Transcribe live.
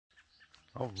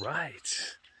All right,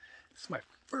 this is my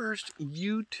first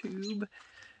YouTube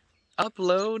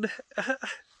upload.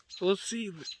 We'll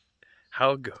see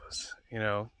how it goes. You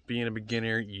know, being a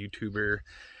beginner YouTuber,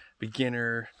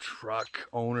 beginner truck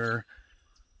owner.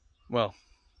 Well,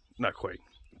 not quite,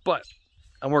 but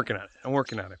I'm working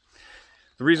on it.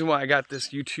 The reason why I got this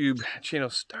YouTube channel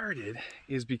started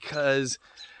is because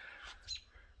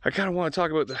I kind of want to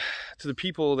talk about to the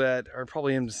people that are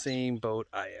probably in the same boat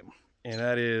I am, and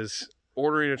that is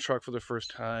ordering a truck for the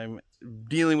first time,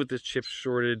 dealing with this chip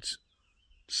shortage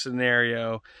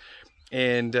scenario,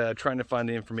 and trying to find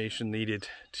the information needed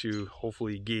to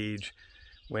hopefully gauge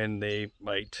when they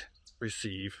might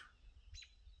receive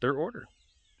their order.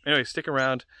 Anyway, stick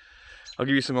around. I'll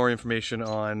give you some more information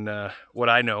on what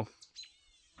I know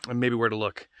and maybe where to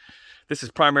look. This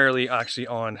is primarily actually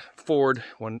on Ford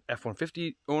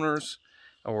F-150 owners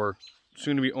or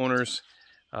soon-to-be owners.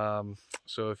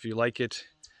 So if you like it,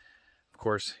 of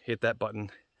course, hit that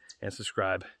button and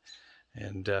subscribe.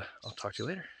 And I'll talk to you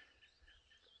later.